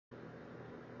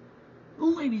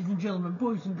Ladies and gentlemen,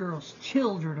 boys and girls,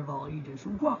 children of all ages,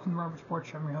 welcome to Robert Sports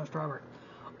Show. I'm your host, Robert.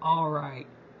 Alright,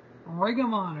 Ring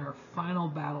of Honor Final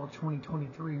Battle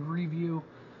 2023 review.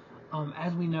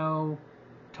 As we know,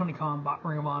 Tony Khan bought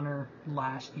Ring of Honor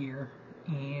last year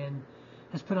and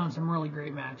has put on some really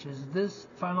great matches. This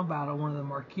Final Battle, one of the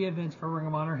marquee events for Ring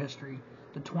of Honor history,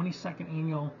 the 22nd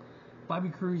annual. Bobby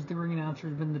Cruz, the ring announcer,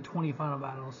 has been the 20 Final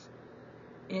Battles.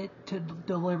 It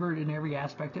delivered in every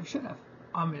aspect it should have.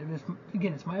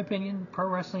 It's my opinion. Pro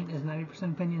wrestling is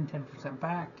 90% opinion, 10%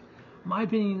 fact. My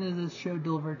opinion is this show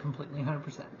delivered completely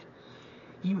 100%.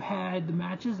 You had the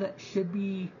matches that should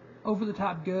be over the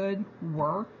top good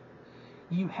were.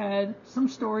 You had some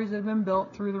stories that have been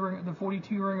built through the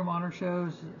 42 Ring of Honor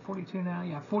shows. 42 now?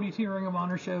 Yeah, 42 Ring of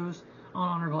Honor shows on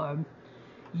Honor Club.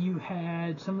 You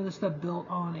had some of the stuff built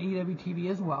on AEW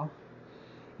TV as well.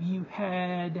 You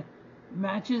had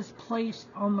matches placed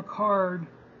on the card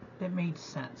that made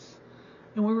sense.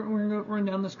 And we're going to run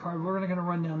down this card. We're going to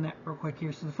run down that real quick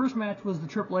here. So the first match was the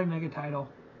AAA Mega title.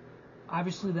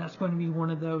 Obviously, that's going to be one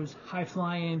of those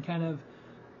high-flying kind of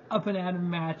up-and-at-'em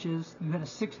matches. You had a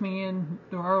six-man,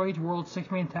 the ROH World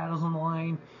six-man titles on the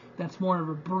line. That's more of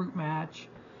a brute match.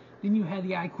 Then you had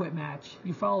the I Quit match.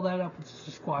 You follow that up with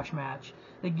a squash match.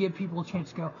 They give people a chance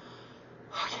to go,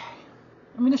 okay.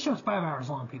 I mean, this show's 5 hours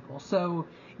long, people. So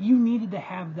you needed to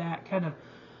have that kind of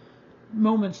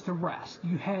moments to rest.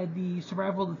 You had the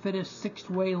Survival of the Fittest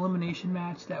six-way elimination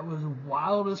match that was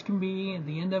wild as can be. At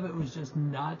the end of it was just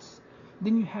nuts.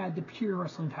 Then you had the pure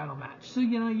wrestling title match. So,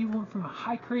 you went from a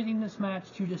high craziness match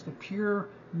to just a pure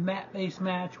mat-based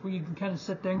match where you can kind of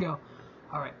sit there and go,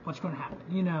 all right, what's going to happen,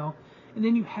 And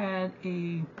then you had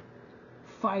a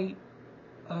fight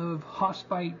of hoss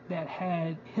fight that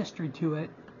had history to it.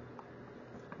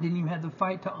 Then you had the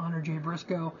fight to honor Jay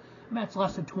Briscoe. Match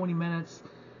lasted 20 minutes.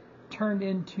 Turned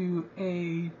into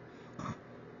a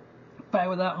fight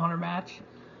without honor match.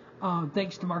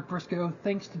 Thanks to Mark Briscoe.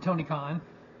 Thanks to Tony Khan.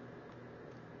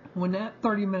 When that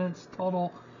 30 minutes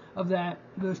total of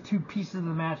those two pieces of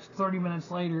the match, 30 minutes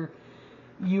later,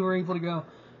 you were able to go,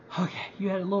 okay, you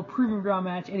had a little proving ground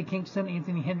match, Eddie Kingston,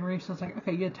 Anthony Henry, so it's like,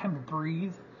 okay, you had time to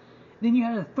breathe. Then you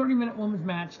had a 30-minute women's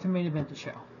match to main event the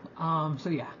show. So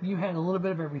yeah, you had a little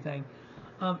bit of everything.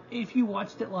 If you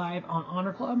watched it live on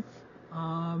Honor Club,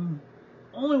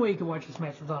 only way you could watch this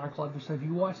match was Honor Club. So if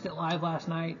you watched it live last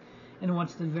night and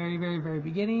watched the very, very, very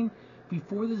beginning,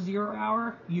 before the 0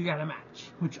 hour, you got a match,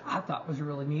 which I thought was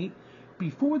really neat.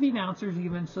 Before the announcers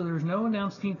even, so there was no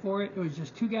announce team for it. It was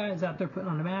just two guys out there putting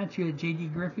on a match. You had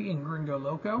JD Griffey and Gringo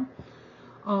Loco.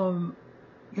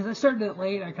 Because I started it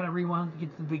late, I kind of rewound to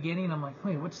get to the beginning. I'm like,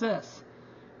 wait, what's this?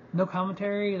 No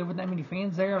commentary. There wasn't that many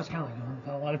fans there. I was kind of like,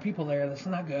 oh, a lot of people there. That's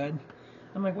not good.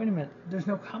 I'm like, wait a minute. There's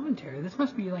no commentary. This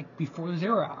must be like before the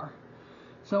 0 hour.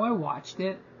 So I watched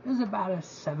it. It was about a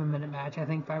 7-minute match, I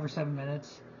think, 5 or 7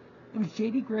 minutes. It was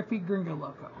JD Griffey, Gringo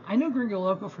Loco. I know Gringo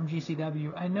Loco from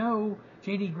GCW. I know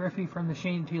JD Griffey from the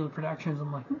Shane Taylor Productions.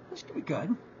 I'm like, this could be good.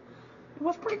 It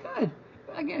was pretty good.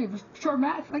 Again, it was a short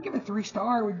match. I give it a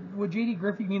 3-star with JD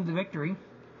Griffey getting the victory.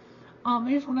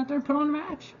 They just went out there and put on a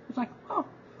match. It's like, oh,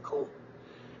 cool.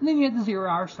 And then you had the 0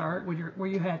 hour start where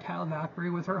you had Taya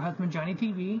Valkyrie with her husband Johnny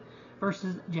TV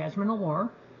versus Jazmin Allure.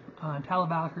 Taya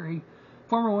Valkyrie,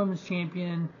 former women's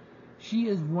champion. She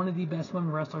is one of the best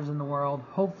women wrestlers in the world.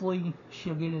 Hopefully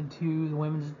she'll get into the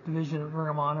women's division of Ring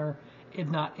of Honor, if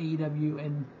not AEW.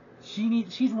 And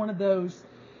she's one of those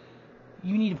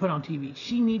you need to put on TV.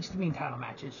 She needs to be in title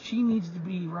matches. She needs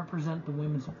to represent the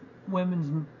women's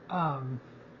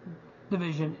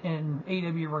division in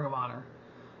AEW Ring of Honor.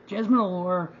 Jazmin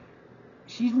Allure,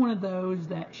 she's one of those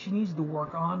that she needs to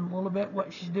work on a little bit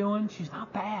what she's doing. She's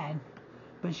not bad,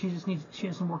 but she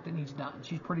has some work that needs done.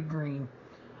 She's pretty green.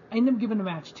 I ended up giving the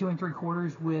match 2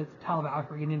 3/4 with Taya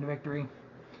Valkyrie getting the victory.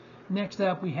 Next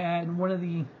up, we had one of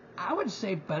the, I would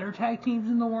say, better tag teams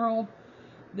in the world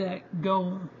that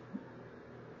don't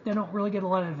really get a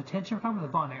lot of attention from the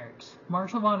Von Erichs.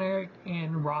 Marshall Von Erich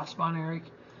and Ross Von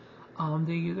Erich.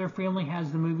 Their family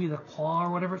has the movie The Claw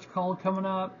or whatever it's called coming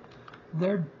up.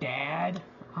 Their dad,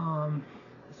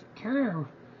 is it Carrier?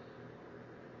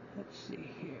 Let's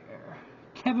see here.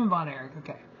 Kevin Von Erich,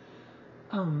 okay.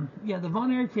 The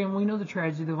Von Erich family, we know the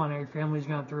tragedy the Von Erich family's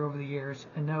gone through over the years.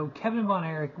 I know Kevin Von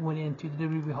Erich went into the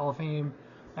WWE Hall of Fame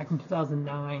back in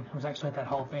 2009. I was actually at that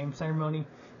Hall of Fame ceremony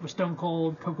with Stone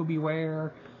Cold, Coco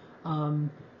Beware,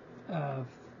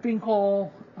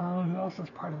 Finkel. Who else was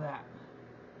part of that?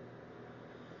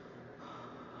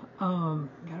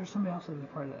 There's somebody else that was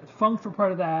part of that. Funks were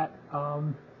part of that. I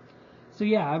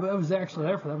was actually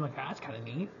there for them. I'm like, that's kind of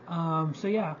neat.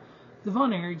 the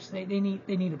Von Erichs, they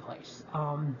need a place.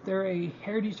 They're a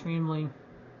heritage family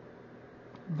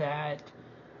that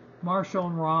Marshall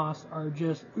and Ross are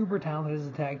just uber talented as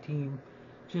a tag team.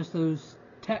 Just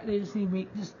they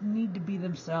just need to be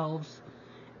themselves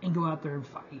and go out there and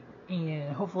fight.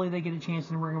 And hopefully they get a chance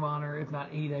in Ring of Honor, if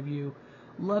not AEW.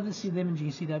 Love to see them in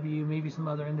GCW, maybe some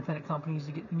other independent companies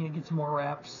to get some more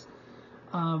reps.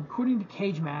 According to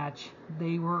Cage Match,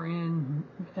 they were in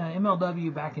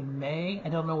MLW back in May. I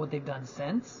don't know what they've done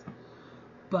since.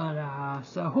 But,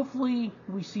 so hopefully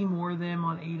we see more of them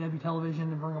on AEW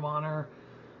television and Ring of Honor.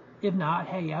 If not,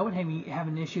 hey, I would have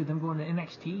an issue with them going to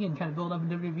NXT and kind of build up in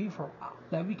WWE for a while.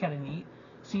 That would be kind of neat.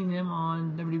 Seeing them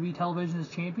on WWE television as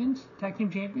champions, tag team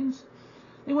champions.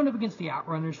 They went up against the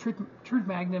Outrunners, Truth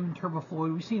Magnum and Turbo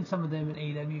Floyd. We've seen some of them in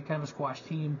AEW, kind of a squash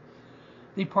team.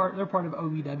 They're part of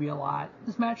OVW a lot.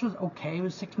 This match was okay. It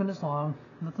was 6 minutes long.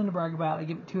 Nothing to brag about. I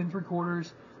give it 2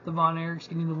 3/4. The Von Erichs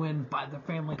getting the win by the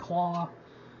family claw.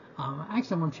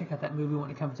 Actually, I want to check out that movie when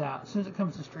it comes out. As soon as it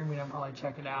comes to streaming, I'll probably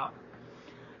check it out.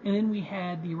 And then we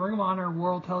had the Ring of Honor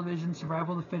World Television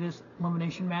Survival of the Fittest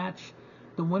elimination match.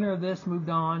 The winner of this moved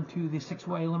on to the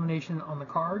 6-way elimination on the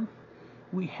card.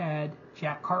 We had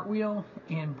Jack Cartwheel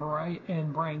and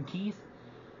Bryan Keith.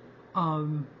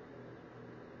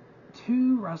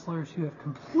 Two wrestlers who have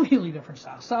completely different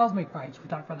styles. Styles make fights. We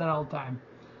talk about that all the time.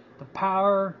 The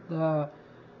power, the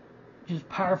just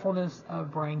powerfulness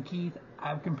of Bryan Keith,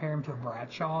 I would compare him to a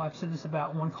Bradshaw. I've said this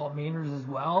about one called Manners as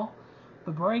well.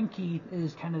 But Bryan Keith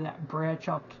is kind of that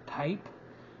Bradshaw type.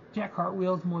 Jack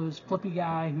Cartwheel is more of this flippy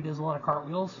guy who does a lot of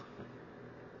cartwheels.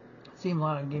 See him a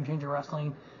lot on Game Changer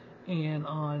Wrestling and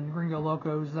on Gringo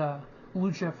Loco's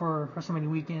Lucha for WrestleMania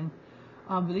weekend.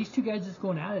 But these two guys just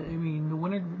going at it. I mean, the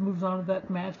winner moves on to that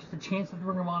match, gets a chance at the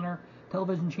Ring of Honor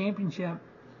Television Championship.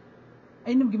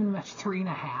 I ended up giving the match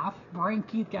 3.5. Bryan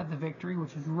Keith got the victory,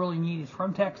 which is really neat. He's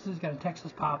from Texas, got a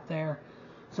Texas pop there.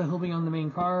 So he'll be on the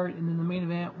main card. And then the main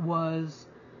event was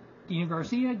Dino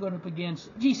Garcia going up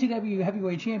against GCW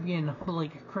Heavyweight Champion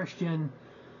Blake Christian.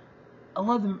 I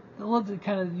love the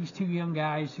kind of these two young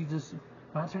guys who just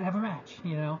want to have a match,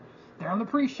 you know. They're on the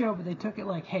pre-show, but they took it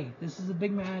like, hey, this is a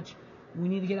big match. We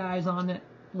need to get eyes on it.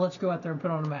 Let's go out there and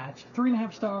put on a match.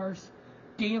 3.5 stars.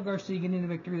 Daniel Garcia getting the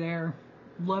victory there.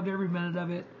 Loved every minute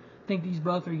of it. Think these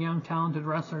both are young, talented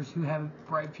wrestlers who have a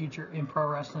bright future in pro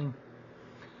wrestling.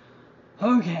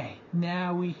 Okay,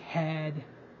 now we had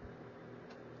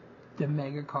the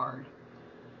mega card.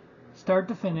 Start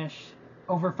to finish,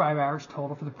 over 5 hours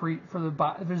total for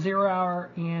the 0 hour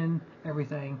and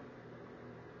everything.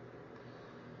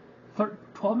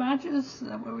 12 matches? Is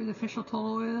that what the official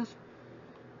total is?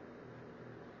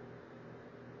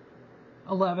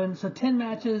 11. So 10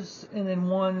 matches, and then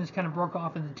one is kind of broke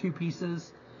off into 2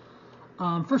 pieces.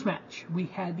 First match, we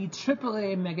had the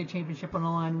AAA Mega Championship on the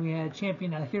line. We had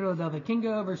champion Hijo del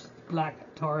Vikingo versus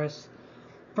Black Taurus.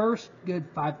 First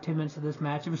good 5-10 minutes of this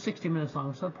match. It was 16 minutes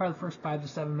long, so probably the first 5 to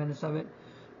 7 minutes of it.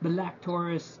 Black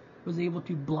Taurus was able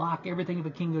to block everything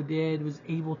Vikingo did, was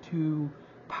able to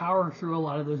power through a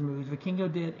lot of those moves.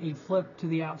 Vikingo did a flip to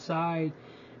the outside,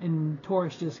 and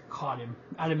Taurus just caught him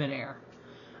out of midair.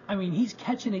 I mean, he's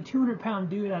catching a 200-pound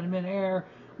dude out of midair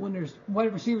when there's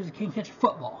wide receivers that can't catch a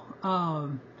football,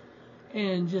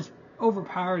 and just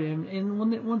overpowered him. And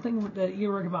one thing that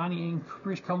Eric and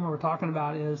Chris Coleman were talking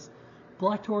about is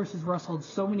Black Taurus has wrestled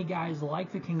so many guys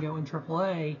like Vikingo in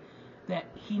AAA that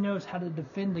he knows how to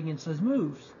defend against those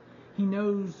moves. He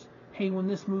knows, hey, when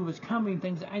this move is coming,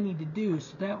 things that I need to do.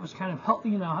 So that was kind of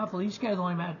helpful. These guys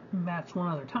only matched one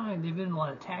other time. They've been in a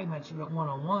lot of tag matches, but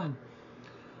one-on-one.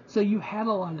 So you had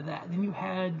a lot of that. Then you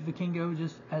had Vikingo,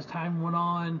 just as time went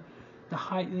on, the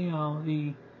high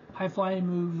flying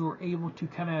moves were able to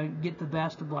kind of get the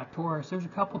best of Black Taurus. There's a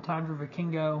couple times where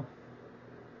Vikingo,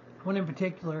 one in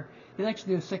particular, he likes to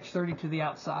do a 630 to the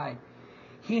outside.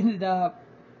 He ended up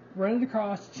running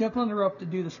across, jumping on the rope to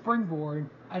do the springboard.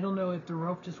 I don't know if the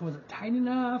rope just wasn't tight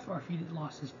enough or if he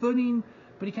lost his footing,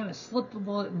 but he kind of slipped the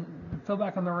bullet and fell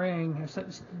back on the ring.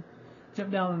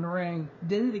 Jumped down in the ring,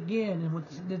 did it again,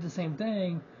 and did the same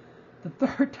thing. The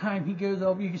third time he goes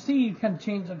over, you can see he kind of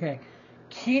changed. Okay,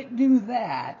 can't do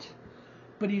that,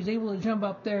 but he was able to jump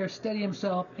up there, steady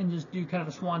himself, and just do kind of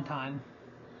a swanton.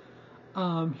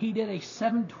 He did a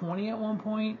 720 at one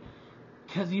point,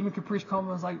 because even Caprice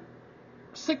Coleman was like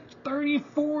 630,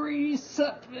 40,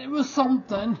 it was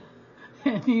something.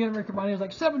 And Rick Bonnie was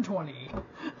like 720.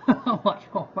 I'm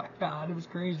like, oh my god, it was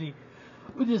crazy.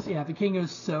 But just, yeah,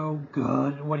 Vikingo's so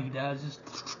good at what he does, just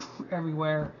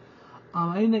everywhere.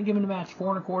 I ended up giving the match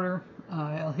 4 1/4.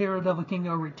 El Hijo del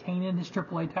Vikingo retaining his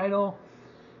AAA title.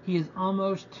 He is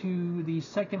almost to the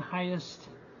second highest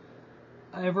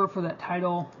ever for that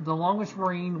title. The longest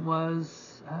reign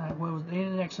was, they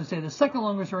didn't actually say. The second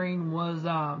longest reign was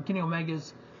Kenny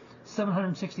Omega's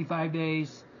 765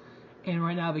 days. And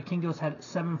right now, Vikingo's had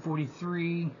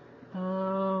 743.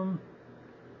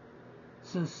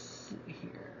 So, see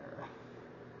here.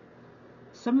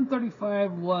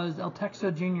 735 was El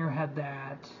Texo Jr. had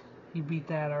that. He beat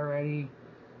that already.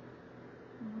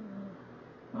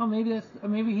 Oh,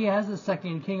 maybe he has the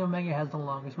second. King Omega has the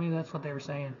longest. Maybe that's what they were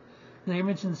saying. They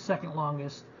mentioned the second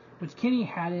longest, which Kenny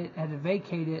had to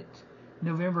vacate it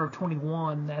November of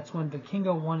 21. That's when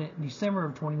Vikingo won it in December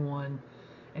of 21,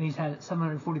 and he's had it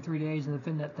 743 days and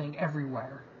defended that thing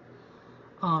everywhere.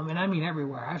 And I mean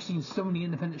everywhere. I've seen so many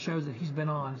independent shows that he's been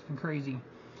on. It's been crazy.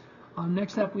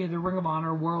 Next up, we had the Ring of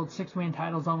Honor World 6-man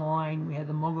titles on the line. We had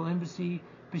the Mogul Embassy,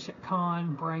 Bishop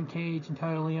Kaun, Brian Cage, and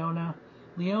Taya Liona.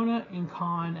 Liona and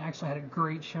Kaun actually had a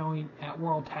great showing at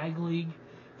World Tag League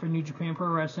for New Japan Pro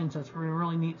Wrestling, so it's been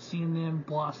really neat seeing them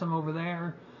blossom over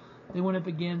there. They went up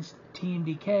against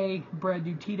TMDK,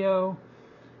 Brad Tito,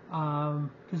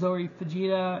 Kosei,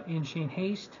 Fujita, and Shane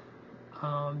Haste.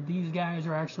 These guys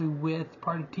are actually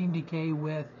part of TMDK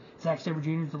with Zack Sabre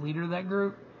Jr. as the leader of that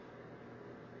group.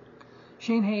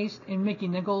 Shane Haste and Mickey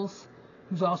Nichols,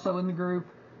 who's also in the group,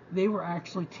 they were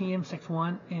actually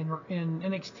TM61 in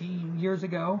NXT years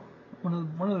ago.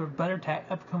 One of the better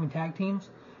upcoming tag teams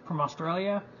from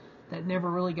Australia that never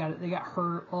really got it. They got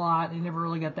hurt a lot. They never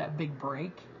really got that big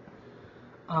break.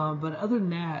 But other than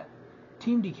that,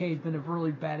 Team DK has been a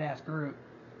really badass group.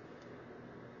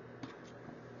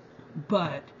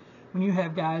 But when you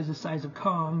have guys the size of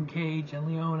Kong, Cage, and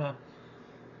Liona,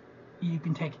 you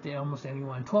can take it to almost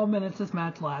anyone. 12 minutes this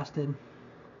match lasted.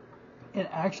 It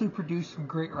actually produced some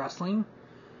great wrestling.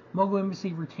 Mogul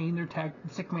Embassy retained their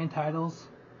 6-man titles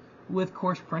with, of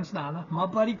course, Prince Nana. My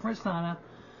buddy Prince Nana.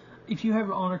 If you have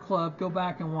an Honor Club, go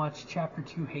back and watch Chapter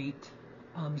 2 Hate.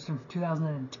 It's from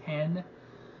 2010.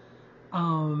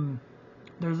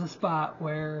 There's a spot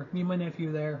where me and my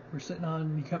nephew there, we're sitting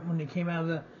on, when they came out of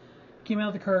the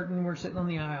curtain, we're sitting on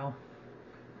the aisle.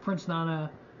 Prince Nana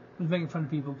was making fun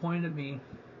of people, pointing at me.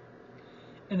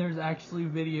 And there's actually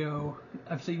video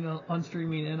I've seen on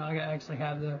streaming, and I actually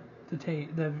have the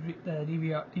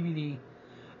DVD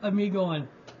of me going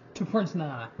to Prince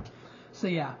Nana. So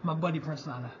yeah, my buddy Prince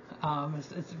Nana.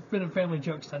 It's been a family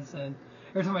joke since then.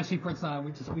 Every time I see Prince Nana,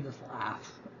 we just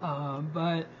laugh.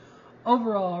 But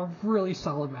overall, really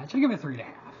solid match. I give it 3.5.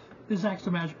 This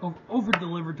actual match over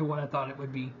delivered to what I thought it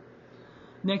would be.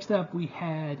 Next up, we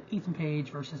had Ethan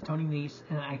Page versus Tony Nese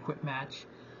in an I Quit match.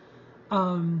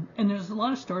 And there's a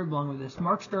lot of story belonging with this.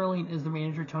 Mark Sterling is the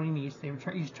manager of Tony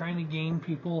Nese. He's trying to gain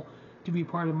people to be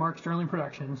part of Mark Sterling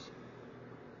Productions.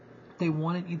 They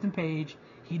wanted Ethan Page.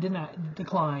 He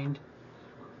declined.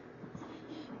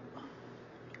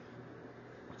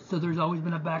 So there's always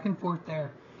been a back and forth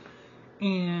there.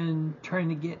 And trying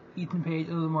to get Ethan Page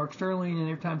over to Mark Sterling. And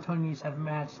every time Tony Nese has a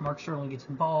match, Mark Sterling gets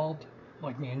involved,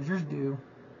 like managers do.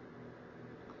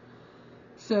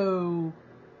 So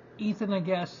Ethan, I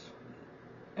guess,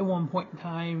 at one point in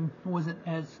time, wasn't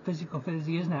as physical fit as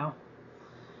he is now.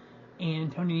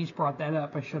 And Tony Nese brought that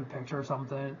up. I showed a picture or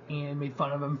something and made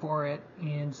fun of him for it.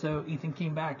 And so Ethan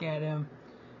came back at him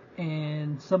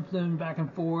and something back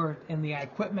and forth. And the I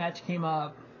Quit match came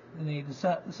up and they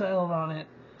settled on it.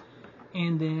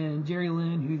 And then Jerry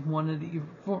Lynn, who's one of the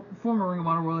former Ring of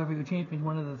Honor World Heavyweight Champion,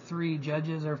 one of the 3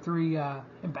 judges or 3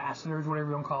 ambassadors, whatever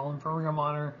you want to call them, for Ring of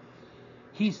Honor,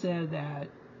 he said that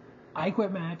I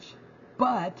Quit match,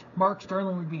 but Mark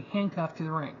Sterling would be handcuffed to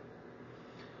the ring.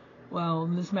 Well,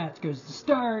 when this match goes to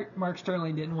start, Mark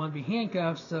Sterling didn't want to be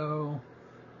handcuffed, so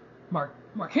Mark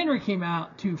Henry came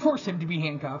out to force him to be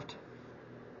handcuffed.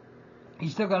 He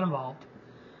still got involved.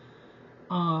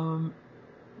 Tony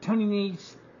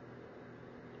Nese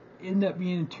ended up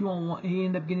being 2-on-1. He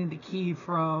ended up getting the key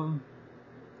from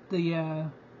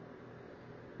the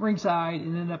ringside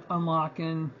and ended up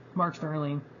unlocking Mark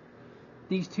Sterling.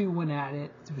 These two went at it.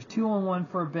 It was 2-on-1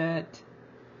 for a bit.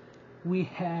 We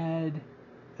had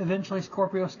eventually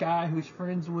Scorpio Sky, who's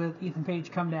friends with Ethan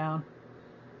Page, come down,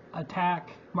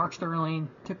 attack Mark Sterling,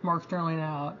 took Mark Sterling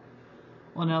out.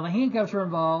 Well, now the handcuffs were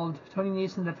involved. Tony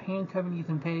Nese ended up handcuffing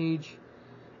Ethan Page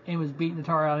and was beating the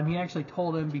tar out of him. He actually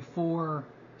told him before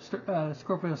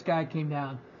Scorpio Sky came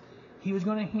down, he was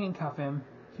going to handcuff him.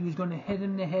 He was going to hit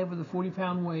him in the head with a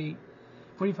 45-pound weight,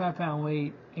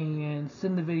 and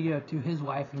send the video to his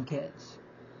wife and kids.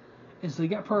 And so he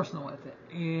got personal with it.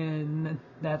 And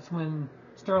that's when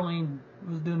Sterling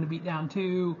was doing the beatdown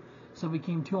too. So it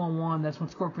became 2-on-1. That's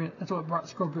what brought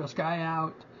Scorpio Sky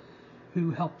out,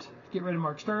 who helped get rid of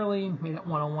Mark Sterling, made it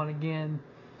 1-on-1 again.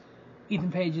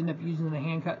 Ethan Page ended up using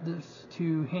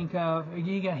to handcuff.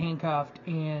 He got handcuffed,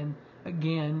 and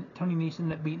again, Tony Nese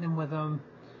ended up beating him with him.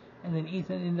 And then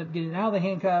Ethan ended up getting out of the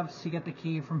handcuffs. He got the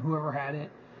key from whoever had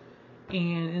it,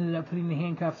 and ended up putting the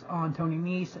handcuffs on Tony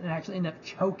Nese, and actually ended up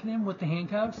choking him with the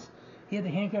handcuffs. He had the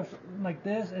handcuffs like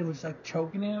this, and it was like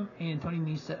choking him, and Tony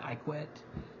Nese said, "I quit."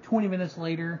 20 minutes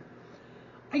later,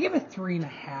 I give it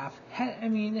 3.5.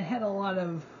 It had a lot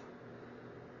of,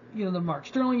 the Mark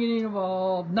Sterling getting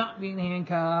involved, not being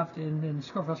handcuffed, and then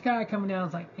Scorpio Sky coming down.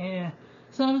 It's like, eh.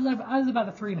 So I was about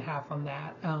a 3.5 on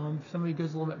that. If somebody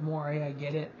goes a little bit more, I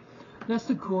get it. That's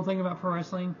the cool thing about pro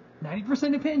wrestling.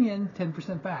 90% opinion,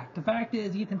 10% fact. The fact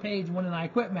is, Ethan Page won an I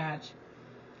Quit match.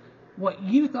 What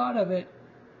you thought of it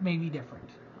may be different.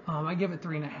 I give it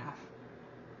 3.5.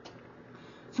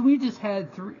 So we just had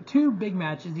two big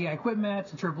matches, the I Quit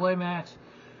match, the AAA match.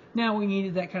 Now we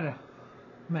needed that kind of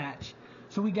match.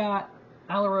 So we got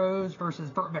Allure versus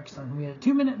Vertvixen. We had a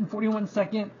 2-minute and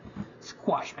 41-second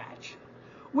squash match,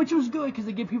 which was good because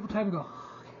it gave people time to go,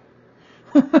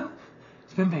 okay.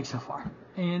 It's been big so far.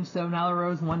 And so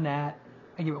Allure won that.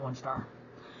 I give it 1 star.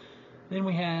 Then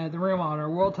we had the Ring of Honor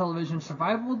World Television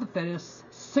Survival of the Fittest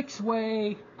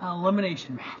 6-way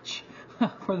elimination match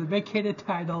for the vacated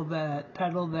title that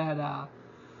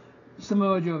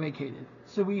Samoa Joe vacated.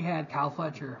 So we had Kyle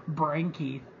Fletcher, Bryan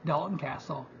Keith, Dalton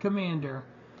Castle, Commander,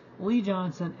 Lee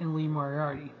Johnson, and Lee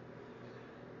Moriarty.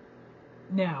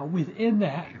 Now, within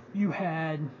that, you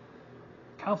had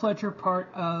Kyle Fletcher,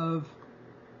 part of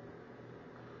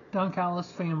Don Callis'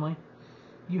 family.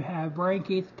 You have Bryan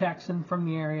Keith, Texan from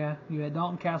the area. You had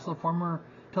Dalton Castle, former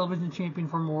television champion,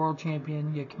 former world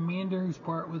champion. You had Commander, who's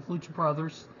part with Lucha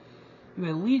Brothers. You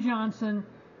had Lee Johnson,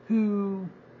 who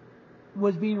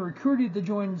was being recruited to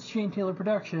join Shane Taylor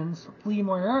Productions. Lee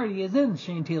Moriarty is in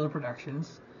Shane Taylor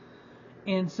Productions.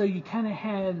 And so you kind of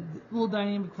had a little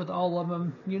dynamic with all of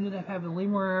them. You ended up having Lee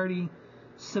Moriarty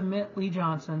submit Lee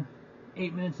Johnson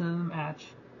 8 minutes into the match.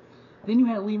 Then you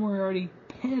had Lee Moriarty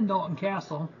pin Dalton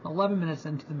Castle 11 minutes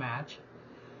into the match.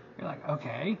 You're like,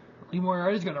 okay, Lee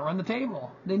Moriarty's going to run the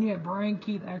table. Then you had Bryan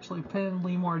Keith actually pin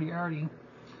Lee Moriarty.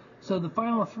 So the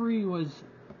final three was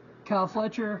Kyle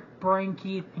Fletcher, Bryan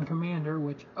Keith, and Commander,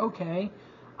 which, okay,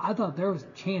 I thought there was a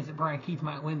chance that Bryan Keith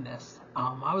might win this.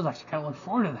 I was actually kind of looking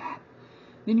forward to that.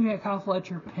 Then you had Kyle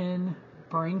Fletcher pin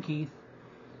Bryan Keith.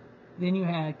 Then you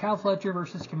had Kyle Fletcher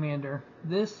versus Commander.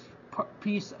 This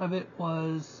piece of it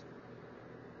was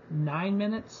 9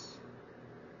 minutes.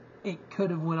 It could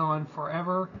have went on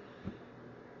forever.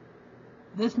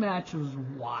 This match was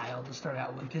wild to start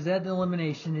out with because it had the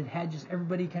elimination. It had just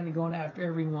everybody kind of going after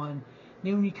everyone.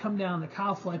 Then when you come down to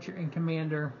Kyle Fletcher and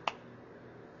Commander,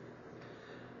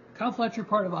 Kyle Fletcher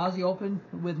part of Aussie Open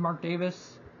with Mark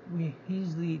Davis.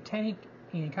 He's the tank,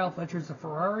 and Kyle Fletcher's the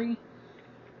Ferrari.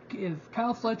 If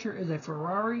Kyle Fletcher is a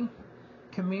Ferrari,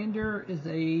 Commander is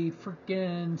a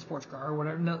freaking sports car or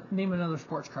whatever. No, name another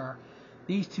sports car.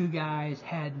 These two guys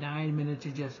had 9 minutes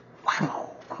of just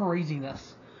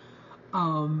craziness.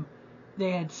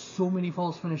 They had so many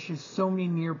false finishes, so many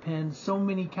near pins, so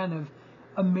many kind of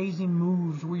amazing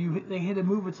moves where they hit a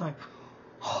move, it's like,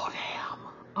 oh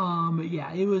damn.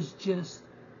 Yeah, it was just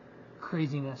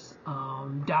craziness.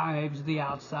 Dives to the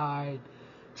outside,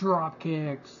 drop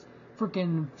kicks,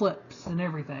 freaking flips and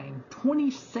everything.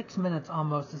 26 minutes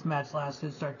almost this match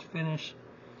lasted start to finish.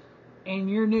 And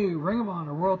your new Ring of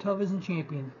Honor World Television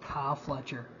Champion, Kyle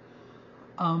Fletcher.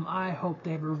 I hope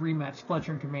they ever rematch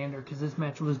Fletcher and Commander because this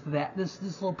match was this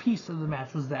little piece of the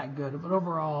match was that good. But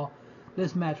overall,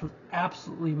 this match was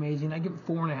absolutely amazing. I give it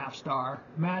 4.5 stars.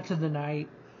 Match of the night.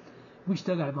 We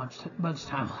still got a bunch of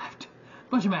time left.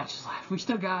 Bunch of matches left. We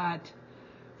still got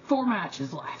 4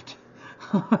 matches left.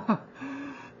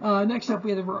 Next up,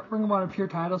 we had the Ring of Honor Pure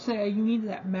title. Say you needed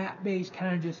that mat-based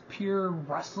kind of just pure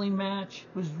wrestling match,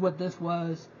 which is what this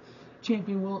was.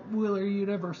 Champion Wheeler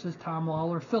Yuta versus Tom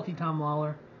Lawler, Filthy Tom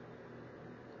Lawler.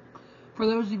 For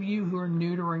those of you who are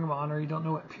new to Ring of Honor, you don't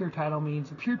know what Pure title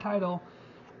means. A Pure title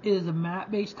is a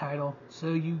mat-based title,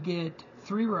 so you get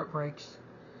 3 rope breaks.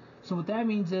 So what that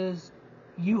means is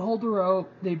you hold the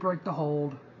rope, they break the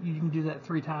hold. You can do that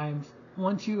 3 times.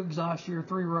 Once you exhaust your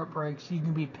 3 rope breaks, you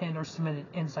can be pinned or submitted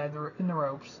in the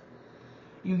ropes.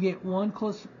 You get 1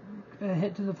 close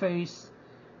hit to the face.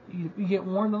 You get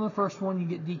warned on the first one, you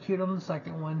get DQ'd on the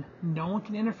second one. No one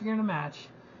can interfere in a match.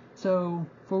 So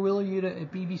for Wheeler Yuta, if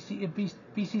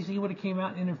BCC would have came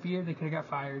out and interfered, they could have got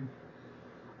fired.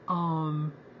 I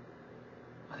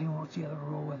think what's the other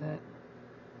rule with it?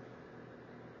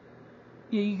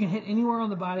 Yeah, you can hit anywhere on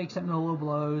the body except no low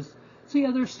blows. So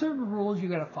yeah, there's certain rules you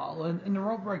got to follow, and the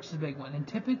rope breaks is a big one. And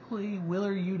typically,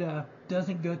 Wheeler Yuta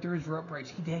doesn't go through his rope breaks.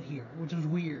 He did here, which was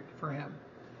weird for him.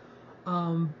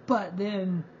 But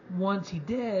then once he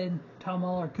did, Tom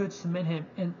Lawler could submit him,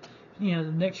 and the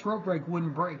next rope break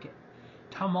wouldn't break it.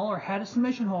 Tom Lawler had a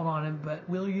submission hold on him, but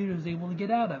Wheeler Yuta was able to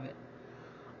get out of it.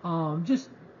 Just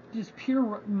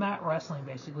pure mat wrestling,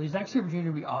 basically. Zack Sabre Jr.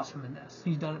 would be awesome in this.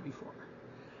 He's done it before.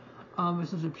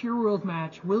 This was a pure rules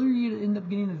match. Wheeler Yuta ended up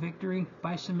getting the victory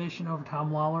by submission over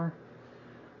Tom Lawler.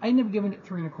 I ended up giving it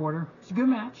 3 1/4. It's a good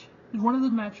match. It's one of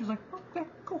those matches like, okay,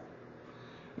 cool.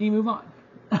 And you move on.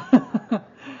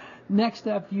 Next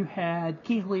up, you had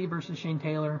Keith Lee versus Shane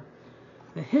Taylor.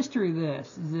 The history of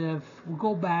this is if we'll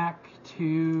go back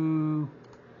to,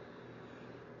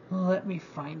 let me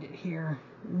find it here,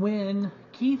 when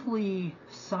Keith Lee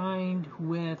signed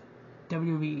with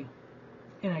WWE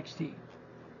NXT.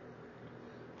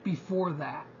 Before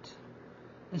that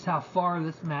is how far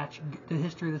this match, the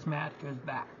history of this match goes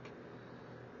back.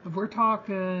 If we're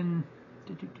talking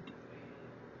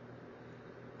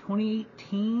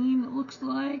 2018, it looks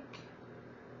like.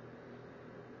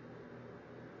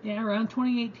 Yeah, around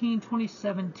 2018,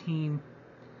 2017.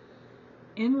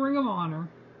 In Ring of Honor,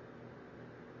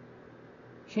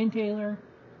 Shane Taylor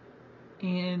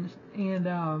and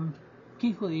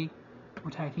Keith Lee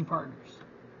were tag team partners.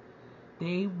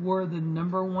 They were the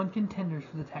 #1 contenders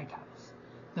for the tag titles.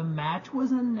 The match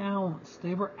was announced.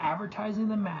 They were advertising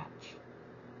the match.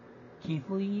 Keith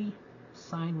Lee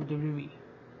signed with WWE.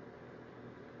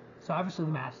 So obviously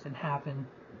the match didn't happen.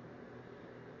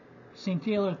 Shane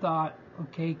Taylor thought,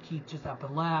 okay, Keith just up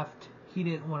and left. He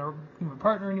didn't want to be my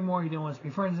partner anymore. He didn't want us to be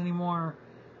friends anymore.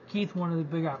 Keith wanted a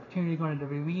big opportunity going to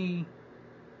WWE.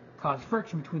 Caused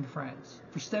friction between the friends.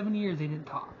 For 7 years, they didn't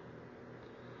talk.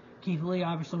 Keith Lee,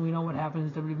 obviously, we know what happened in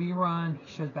his WWE run.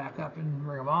 He shows back up in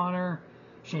Ring of Honor.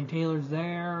 Shane Taylor's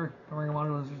there. The Ring of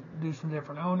Honor was due some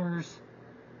different owners.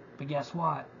 But guess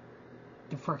what?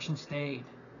 The friction stayed.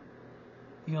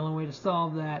 The only way to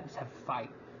solve that is have a fight.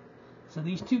 So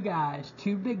these two guys,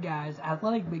 two big guys,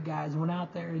 athletic big guys, went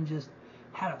out there and just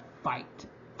had a fight.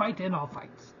 Fight to end all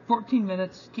fights. 14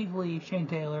 minutes, Keith Lee, Shane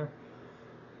Taylor.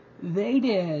 They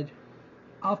did,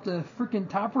 off the freaking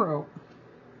top rope,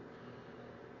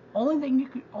 only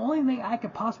thing I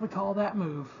could possibly call that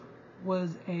move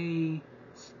was a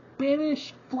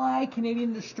Spanish Fly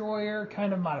Canadian Destroyer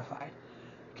kind of modified.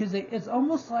 Because it's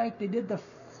almost like they did the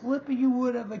flip you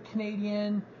would of a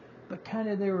Canadian, but kind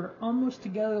of they were almost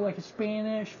together like a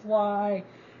Spanish Fly.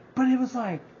 But it was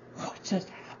like, what just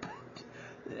happened?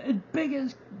 As big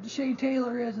as Shane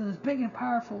Taylor is and as big and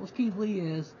powerful as Keith Lee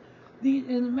is, and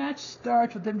the match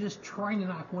starts with them just trying to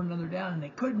knock one another down, and they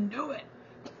couldn't do it.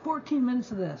 14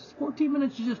 minutes of this. 14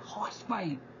 minutes of just horse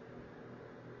fight.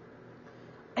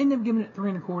 I ended up giving it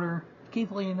 3 1/4.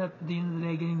 Keith Lee ended up at the end of the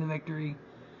day getting the victory.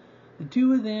 The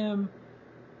two of them,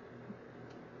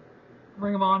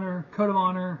 Ring of Honor, Code of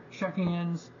Honor, shook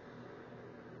hands.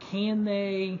 Can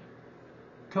they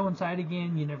coincide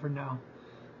again? You never know.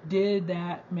 Did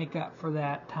that make up for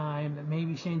that time that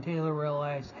maybe Shane Taylor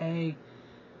realized, hey,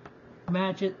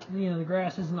 match it, the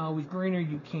grass isn't always greener.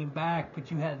 You came back, but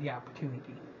you had the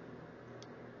opportunity.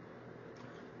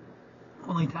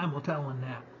 Only time will tell on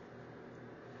that.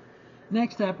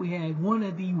 Next up, we had one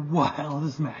of the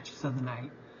wildest matches of the night.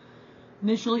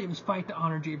 Initially, it was Fight to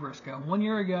Honor Jay Briscoe. 1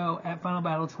 year ago, at Final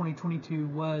Battle 2022,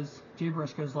 was Jay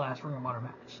Briscoe's last Ring of Honor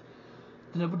match.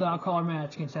 The double dog collar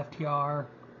match against FTR.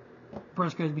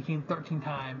 Briscoes became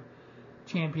 13-time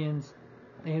champions.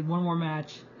 They had one more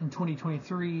match in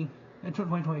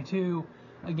 2022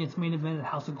 against Main Event at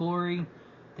House of Glory.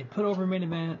 They put over Main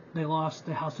Event. They lost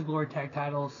the House of Glory tag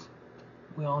titles.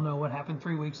 We all know what happened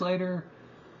 3 weeks later.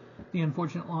 The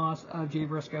unfortunate loss of Jay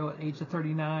Briscoe at age of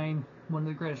 39, one of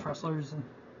the greatest wrestlers in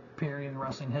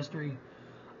wrestling history.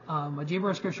 A Jay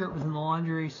Briscoe shirt was in the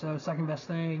laundry, so second best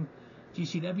thing.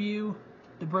 GCW,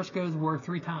 the Briscoes were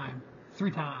three-time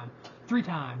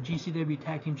GCW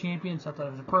Tag Team Champions, so I thought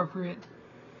it was appropriate.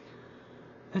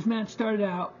 This match started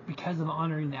out because of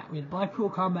honoring that. We had Blackpool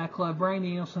Combat Club, Bryan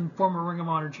Danielson, former Ring of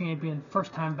Honor champion,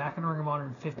 first time back in Ring of Honor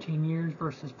in 15 years,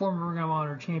 versus former Ring of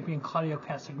Honor champion Claudio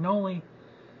Castagnoli,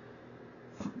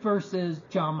 versus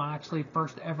Jon Moxley,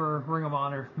 first ever Ring of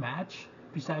Honor match,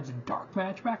 besides a dark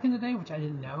match back in the day, which I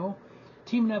didn't know.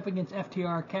 Teaming up against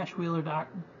FTR, Cash Wheeler,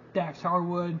 Dax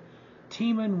Harwood,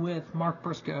 teaming with Mark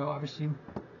Briscoe, obviously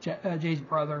Jay's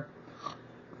brother.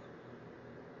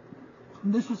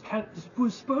 This was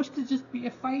supposed to just be a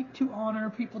fight to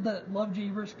honor people that love Jay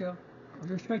Briscoe,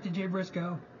 respected Jay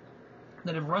Briscoe,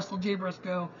 that have wrestled Jay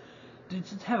Briscoe, to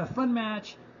just have a fun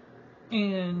match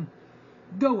and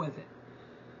go with it.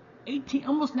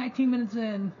 almost 19 minutes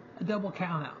in, a double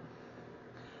count out.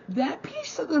 That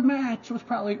piece of the match was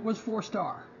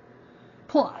 4-star.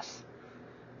 Plus,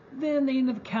 then they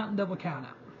ended up counting double count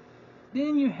out.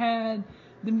 Then you had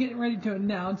them getting ready to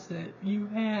announce it. You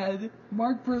had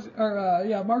Mark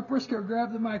Briscoe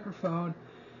grab the microphone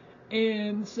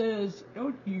and says,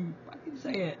 "Don't you fucking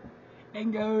say it,"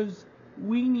 and goes,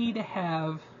 "We need to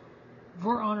have,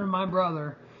 for Honor my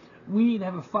brother, we need to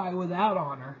have a fight without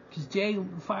honor, because Jay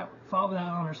fought without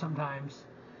honor sometimes,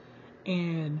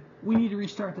 and we need to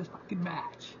restart this fucking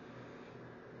match."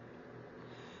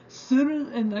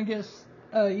 And I guess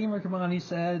Ian Riccaboni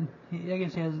said, I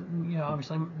guess he has,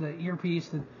 obviously the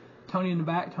earpiece, and Tony in the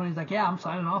back. Tony's like, "Yeah, I'm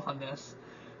signing off on this."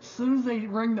 As soon as they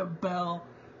ring the bell,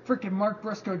 freaking Mark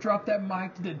Briscoe dropped that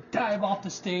mic to dive off the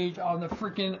stage on the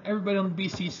freaking everybody on the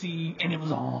BCC, and it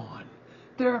was on.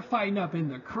 They're fighting up in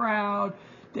the crowd.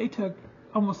 They took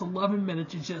almost 11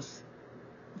 minutes to just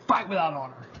fight without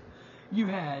honor. You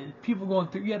had people going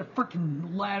through. You had a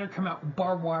freaking ladder come out with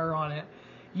barbed wire on it.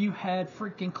 You had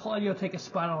freaking Claudio take a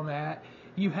spot on that.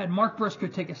 You had Mark Briscoe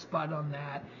take a spot on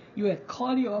that. You had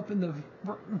Claudio up in the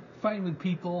fighting with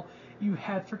people. You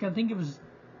had freaking, I think it was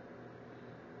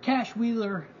Cash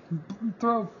Wheeler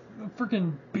throw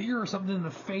freaking beer or something in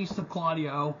the face of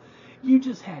Claudio. You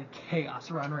just had chaos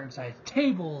around ringside.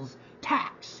 Tables,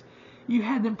 tacks. You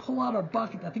had them pull out a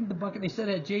bucket. I think the bucket they said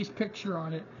had Jay's picture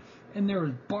on it, and there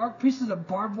was pieces of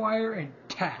barbed wire and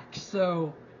tacks.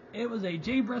 So it was a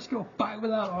Jay Briscoe fight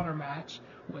without honor match,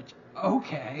 which,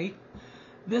 okay.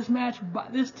 This match,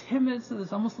 this 10 minutes of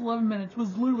this, almost 11 minutes,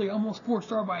 was literally almost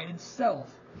 4-star by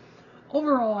itself.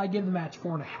 Overall, I give the match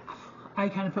 4.5. I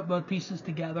kind of put both pieces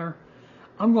together.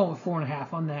 I'm going with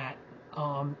 4.5 on that.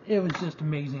 It was just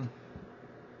amazing.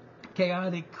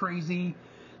 Chaotic, crazy,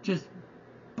 just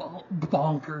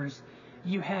bonkers.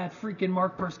 You had freaking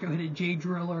Mark Briscoe hit a Jay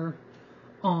Driller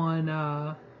on,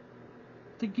 I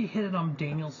think he hit it on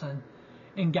Danielson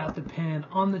and got the pin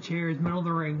on the chairs, middle of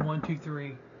the ring, 1, 2,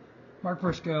 3. Mark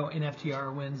Briscoe and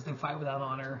FTR wins the fight without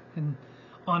honor and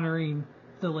honoring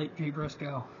the late Jay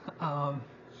Briscoe. Yeah,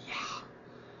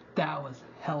 that was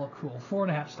hella cool.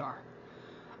 4.5 star.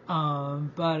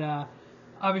 But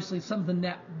obviously something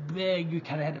that big, you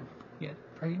kind of had to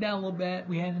break it down a little bit.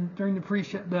 We had during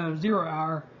the 0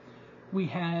 hour, we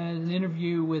had an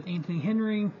interview with Anthony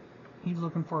Henry. He's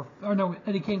looking for,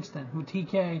 Eddie Kingston with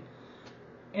TK.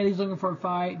 Eddie's looking for a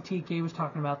fight. TK was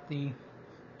talking about the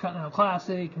Continental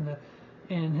Classic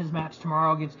and his match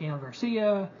tomorrow against Daniel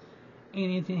Garcia.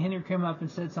 And Anthony Henry came up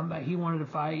and said something about he wanted to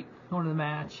fight, wanted the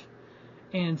match.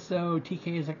 And so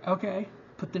TK is like, okay,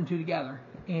 put them two together.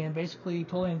 And basically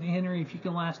told Anthony Henry, if you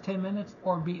can last 10 minutes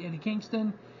or beat Eddie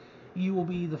Kingston, you will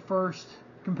be the first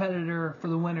competitor for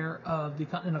the winner of the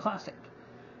Continental Classic,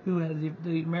 who had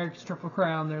the America's Triple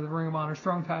Crown. They're the Ring of Honor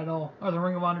Strong title, or the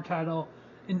Ring of Honor title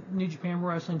in New Japan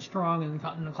Wrestling Strong and the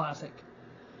Continental Classic.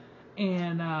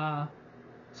 And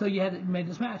so you made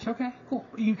this match. Okay, cool.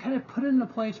 You kind of put it in a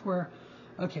place where,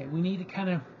 okay, we need to kind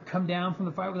of come down from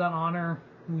the fight without honor.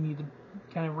 We need to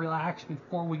kind of relax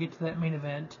before we get to that main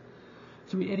event.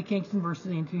 So we Eddie Kingston versus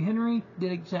Anthony Henry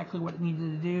did exactly what it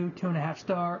needed to do. 2.5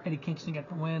 star. Eddie Kingston got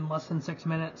the win, less than 6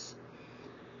 minutes.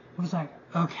 It was like,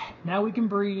 okay, now we can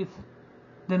breathe.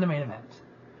 Then the main event.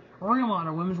 Ring of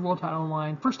Honor Women's World Title on the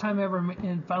line. First time ever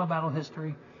in Final Battle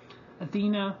history.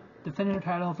 Athena defending her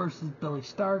title versus Billie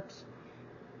Starkz.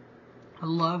 I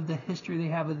love the history they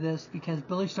have of this because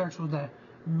Billie Starkz was a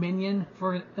minion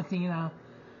for Athena.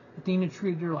 Athena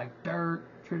treated her like dirt,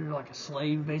 treated her like a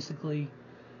slave basically,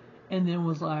 and then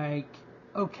was like,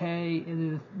 okay,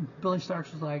 and then Billie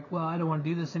Starkz was like, well, I don't want to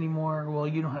do this anymore. Well,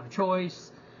 you don't have a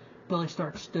choice. Billie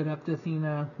Starkz stood up to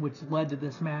Athena, which led to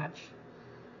this match.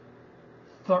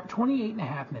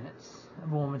 28.5 minutes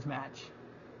of a women's match.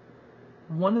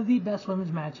 One of the best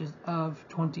women's matches of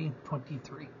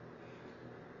 2023.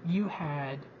 You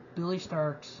had Billie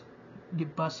Starkz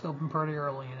get busted open pretty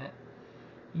early in it.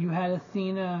 You had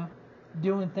Athena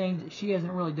doing things that she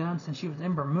hasn't really done since she was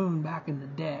Ember Moon back in the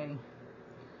day.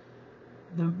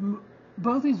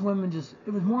 Both these women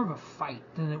it was more of a fight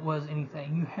than it was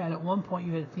anything. You had, at one point,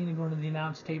 you had Athena going to the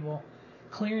announce table,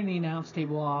 clearing the announce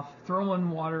table off,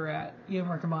 throwing water at Ian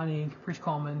Riccaboni and Caprice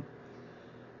Coleman,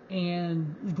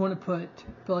 and was going to put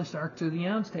Billie Starkz through the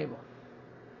announce table.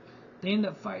 They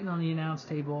ended up fighting on the announce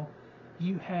table.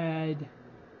 You had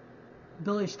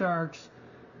Billie Starkz.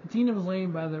 Athena was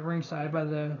laying by the ringside, by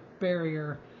the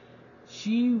barrier.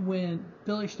 Billie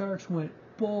Starkz went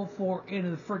full for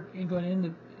into the freaking, going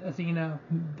into Athena.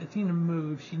 Athena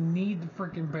moved. She needed the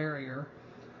freaking barrier.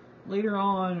 Later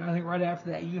on, I think right after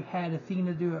that, you had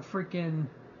Athena do a freaking,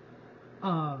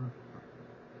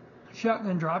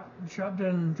 shotgun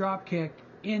drop kick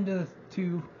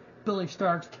to Billy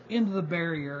Starks into the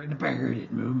barrier, and the barrier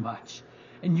didn't move much,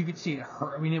 and you could see it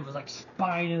hurt. I mean, it was like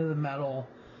spine into the metal.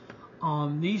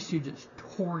 These two just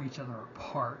tore each other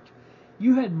apart.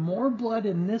 You had more blood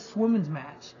in this women's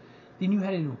match than you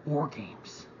had in War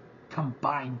Games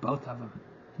combined, both of them.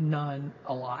 None,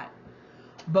 a lot.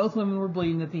 Both women were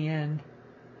bleeding at the end.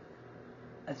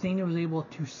 Athena was able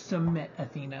to submit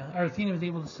Athena was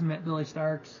able to submit Billy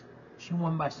Starks. She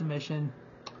won by submission.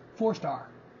 4-star.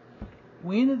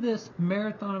 We ended this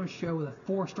marathon of a show with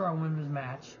a 4-star women's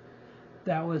match.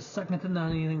 That was second to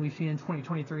none anything we've seen in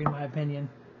 2023, in my opinion.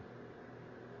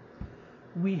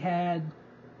 We had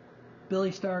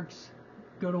Billy Starks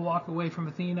go to walk away from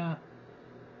Athena.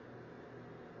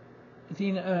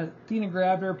 Athena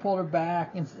grabbed her, pulled her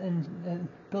back, and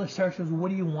Billy Starks goes, "What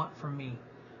do you want from me?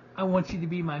 I want you to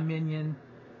be my minion."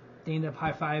 They end up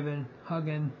high-fiving,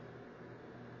 hugging.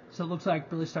 So it looks like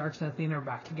Billy Starks and Athena are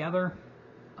back together.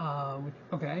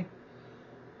 Okay.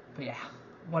 But yeah,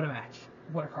 what a match.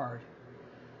 What a card.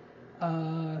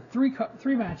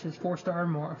 3 matches, 4-star or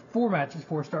more. 4 matches,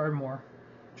 4-star or more.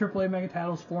 AAA Mega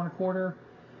titles, 4.25.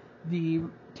 The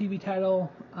TV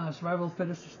title, Survival of the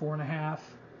Fittest, was 4.5.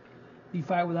 The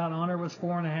Fight Without Honor was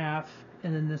 4.5.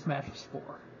 And then this match was 4.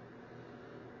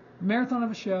 Marathon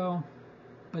of a show,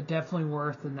 but definitely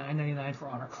worth the $9.99 for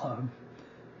Honor Club.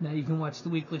 Now you can watch the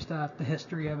weekly stuff, the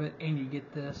history of it, and you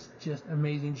get this just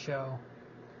amazing show.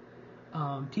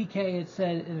 TK had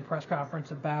said in the press conference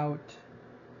about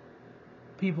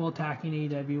people attacking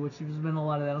AEW, which there's been a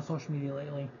lot of that on social media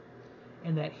lately,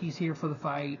 and that he's here for the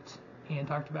fight, and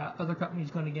talked about other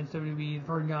companies going against WWE,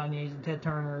 Vern Gagne's and Ted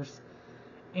Turner's,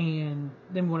 and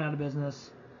them going out of business.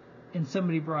 And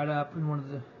somebody brought up in one of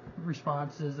the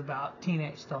responses about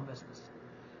TNA still in business.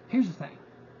 Here's the thing.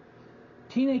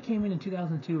 TNA came in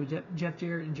 2002 with Jeff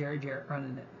Jarrett and Jerry Jarrett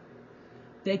running it.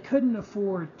 They couldn't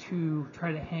afford to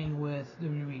try to hang with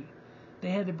WWE. They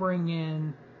had to bring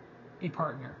in a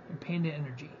partner, in Panda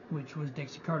Energy, which was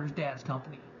Dixie Carter's dad's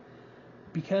company.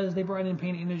 Because they brought in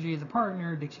Panda Energy as a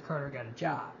partner, Dixie Carter got a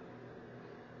job.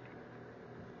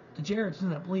 The Jarretts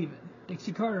ended up leaving.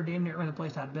 Dixie Carter damn near ran the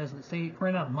place out of business. They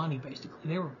ran out of money, basically.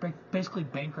 They were basically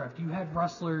bankrupt. You had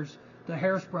wrestlers, the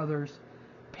Harris brothers,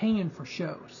 paying for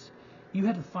shows. You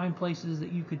had to find places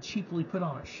that you could cheaply put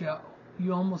on a show.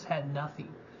 You almost had nothing.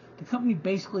 The company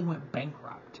basically went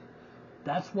bankrupt.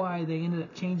 That's why they ended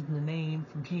up changing the name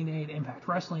from TNA to Impact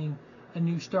Wrestling, a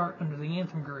new start under the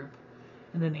Anthem group.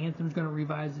 And then Anthem's going to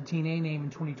revise the TNA name in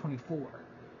 2024.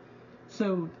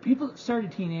 So the people that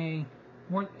started TNA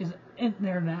isn't in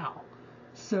there now.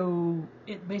 So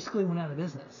it basically went out of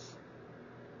business.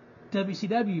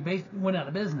 WCW went out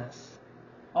of business.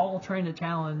 All trying to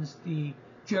challenge the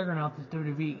juggernaut that's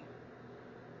WWE.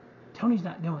 Tony's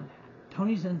not doing that.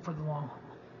 Tony's in for the long haul.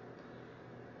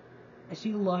 I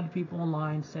see a lot of people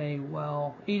online say,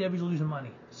 well, AEW's losing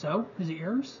money. So, is it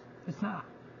yours? It's not.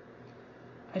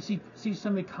 I see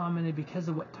somebody commented because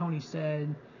of what Tony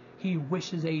said, he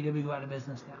wishes AEW would go out of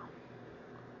business now.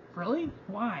 Really?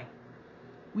 Why?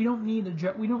 We don't need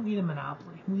a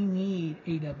monopoly. We need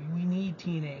AEW. We need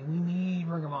TNA. We need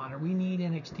Ring of Honor. We need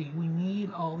NXT. We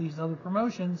need all these other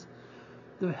promotions.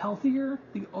 The healthier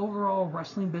the overall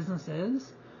wrestling business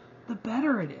is, the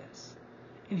better it is.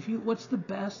 And what's the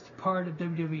best part of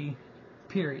WWE,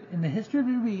 period? In the history of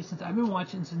WWE, since I've been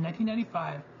watching since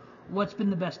 1995, what's been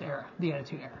the best era? The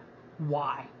Attitude Era.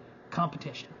 Why?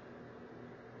 Competition.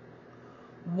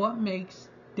 What makes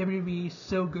WWE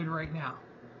so good right now?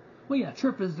 Well, yeah,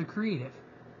 Tripp is the creative.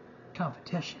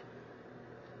 Competition.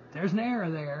 There's an era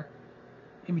there.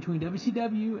 In between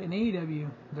WCW and AEW,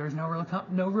 there's no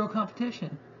real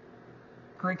competition.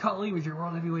 Great Khali was your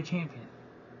World Heavyweight Champion.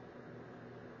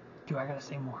 Do I gotta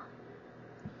say more?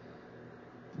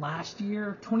 Last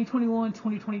year, 2021,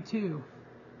 2022,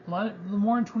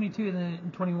 more in 22 than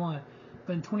in 21,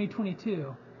 but in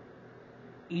 2022,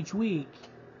 each week,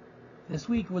 this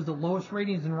week was the lowest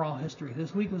ratings in Raw history.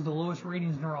 This week was the lowest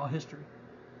ratings in Raw history.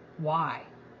 Why?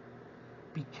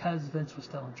 Because Vince was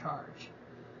still in charge.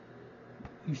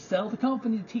 You sell the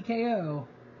company to TKO,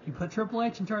 you put Triple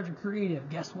H in charge of creative,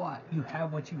 guess what? You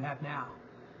have what you have now.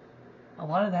 A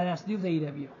lot of that has to do with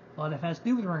AEW. A lot of it has to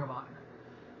do with Ring of Honor.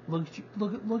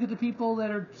 Look at the people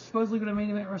that are supposedly going to main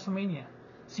event WrestleMania.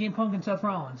 CM Punk and Seth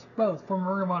Rollins, both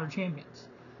former Ring of Honor champions.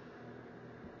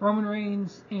 Roman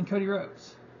Reigns and Cody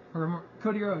Rhodes. Or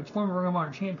Cody Rhodes, former Ring of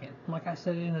Honor champion. Like I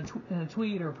said in a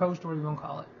tweet or a post or whatever you want to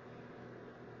call it.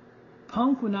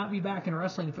 Punk would not be back in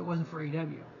wrestling if it wasn't for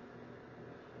AEW.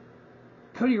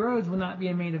 Cody Rhodes would not be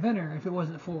a main eventer if it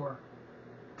wasn't for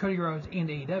Cody Rhodes and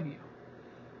AEW.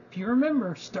 If you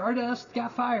remember, Stardust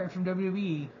got fired from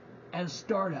WWE as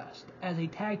Stardust, as a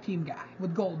tag team guy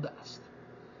with Goldust.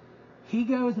 He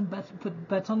goes and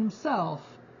bets on himself,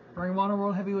 Ring of Honor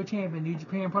World Heavyweight Champion, New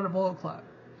Japan Pro Bullet Club.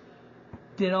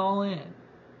 Did All In,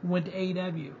 went to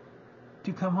AEW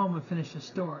to come home and finish the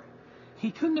story. He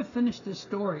couldn't have finished this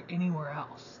story anywhere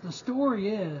else. The story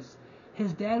is,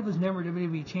 his dad was never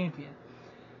WWE champion.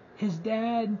 His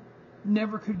dad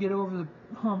never could get over the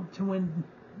hump to win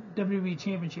WWE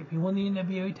championship. He won the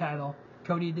NWA title.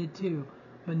 Cody did too,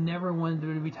 but never won the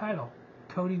WWE title.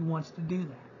 Cody wants to do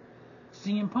that.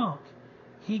 CM Punk,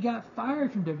 he got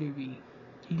fired from WWE.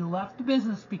 He left the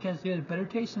business because he had a better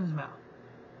taste in his mouth.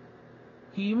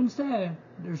 He even said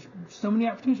there's so many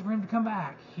opportunities for him to come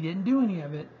back. He didn't do any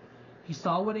of it. He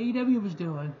saw what AEW was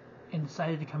doing and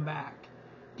decided to come back.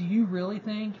 Do you really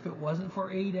think if it wasn't for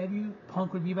AEW,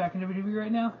 Punk would be back in WWE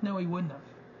right now? No, he wouldn't have.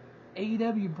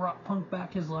 AEW brought Punk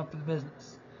back his love for the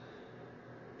business.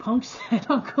 Punk said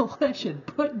on Collision,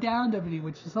 put down WWE,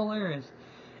 which is hilarious.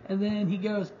 And then he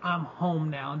goes, I'm home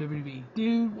now in WWE.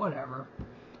 Dude, whatever.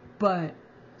 But,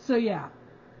 so yeah.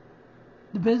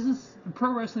 The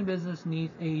pro wrestling business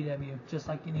needs AEW, just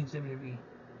like it needs WWE.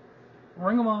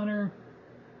 Ring of Honor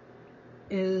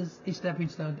is a stepping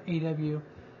stone to AEW,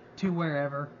 to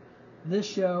wherever. This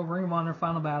show, Ring of Honor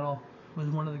Final Battle, was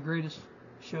one of the greatest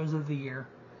shows of the year.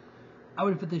 I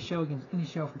would have put this show against any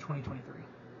show from 2023.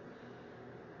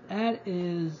 That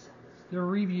is the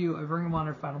review of Ring of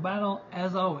Honor Final Battle.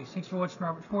 As always, thanks for watching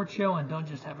Robert Sports Show, and don't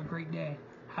just have a great day.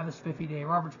 Have a spiffy day.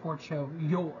 Robert Sports Show,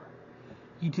 your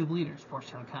YouTube leader, sports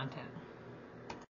channel content.